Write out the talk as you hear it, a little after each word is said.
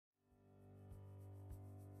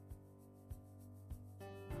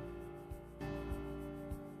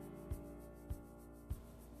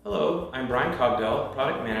Hello, I'm Brian Cogdell,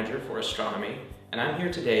 Product Manager for Astronomy, and I'm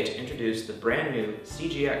here today to introduce the brand new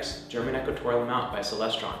CGX German Equatorial mount by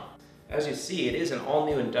Celestron. As you see, it is an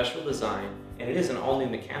all-new industrial design, and it is an all-new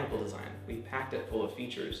mechanical design. We've packed it full of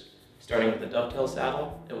features. Starting with the dovetail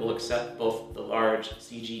saddle, it will accept both the large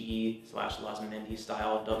CGE/Lasmendi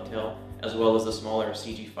style dovetail, as well as the smaller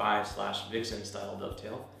CG5/Vixen style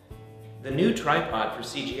dovetail. The new tripod for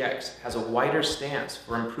CGX has a wider stance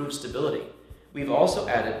for improved stability. We've also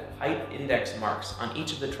added height index marks on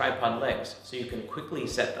each of the tripod legs, so you can quickly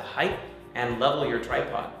set the height and level your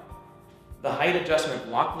tripod. The height adjustment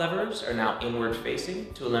lock levers are now inward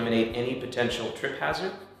facing to eliminate any potential trip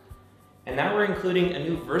hazard. And now we're including a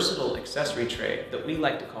new versatile accessory tray that we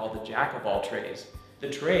like to call the jack-of-all trays. The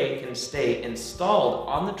tray can stay installed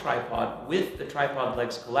on the tripod with the tripod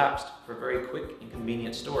legs collapsed for very quick and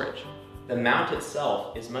convenient storage. The mount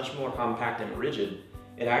itself is much more compact and rigid.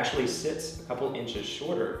 It actually sits a couple inches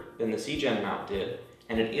shorter than the CGen mount did,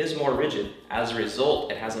 and it is more rigid. As a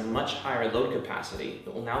result, it has a much higher load capacity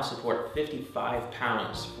that will now support 55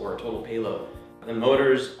 pounds for a total payload. The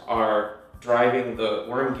motors are driving the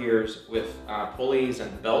worm gears with pulleys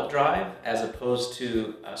and belt drive as opposed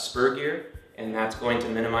to spur gear, and that's going to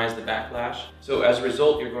minimize the backlash. So as a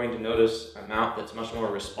result, you're going to notice a mount that's much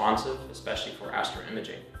more responsive, especially for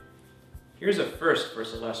astroimaging. Here's a first for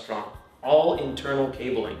Celestron. All internal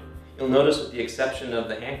cabling. You'll notice, with the exception of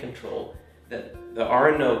the hand control, that there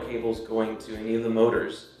are no cables going to any of the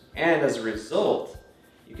motors, and as a result,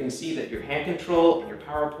 you can see that your hand control and your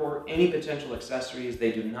power port, any potential accessories,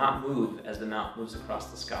 they do not move as the mount moves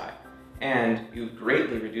across the sky. And you've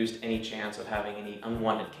greatly reduced any chance of having any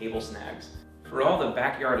unwanted cable snags. For all the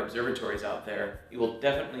backyard observatories out there, you will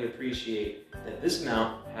definitely appreciate that this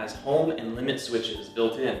mount has home and limit switches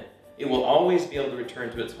built in. It will always be able to return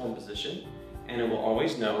to its home position, and it will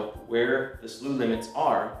always know where the slew limits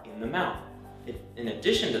are in the mount. In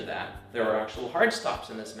addition to that, there are actual hard stops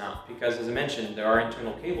in this mount because, as I mentioned, there are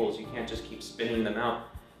internal cables. You can't just keep spinning them out.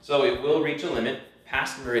 So it will reach a limit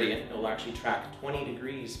past the meridian. It will actually track 20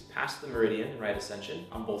 degrees past the meridian in right ascension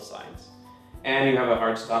on both sides. And you have a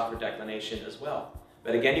hard stop for declination as well.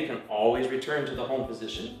 But again, you can always return to the home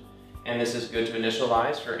position, and this is good to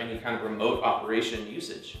initialize for any kind of remote operation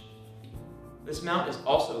usage. This mount is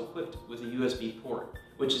also equipped with a USB port,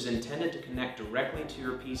 which is intended to connect directly to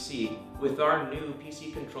your PC with our new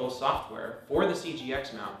PC control software for the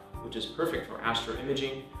CGX mount, which is perfect for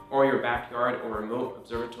astroimaging or your backyard or remote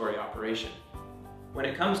observatory operation. When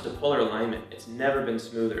it comes to polar alignment, it's never been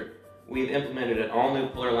smoother. We've implemented an all-new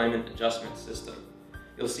polar alignment adjustment system.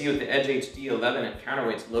 You'll see with the Edge HD 11 and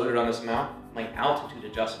counterweights loaded on this mount, my altitude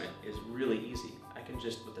adjustment is really easy. I can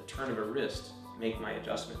just, with the turn of a wrist, make my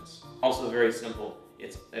adjustments. Also very simple.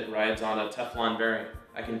 It rides on a Teflon bearing.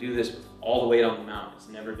 I can do this with all the weight on the mount. It's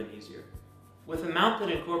never been easier. With a mount that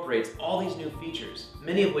incorporates all these new features,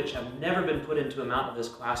 many of which have never been put into a mount of this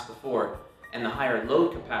class before, and the higher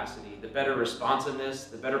load capacity, the better responsiveness,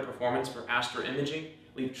 the better performance for astroimaging,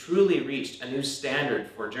 we've truly reached a new standard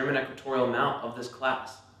for a German Equatorial mount of this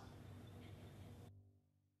class.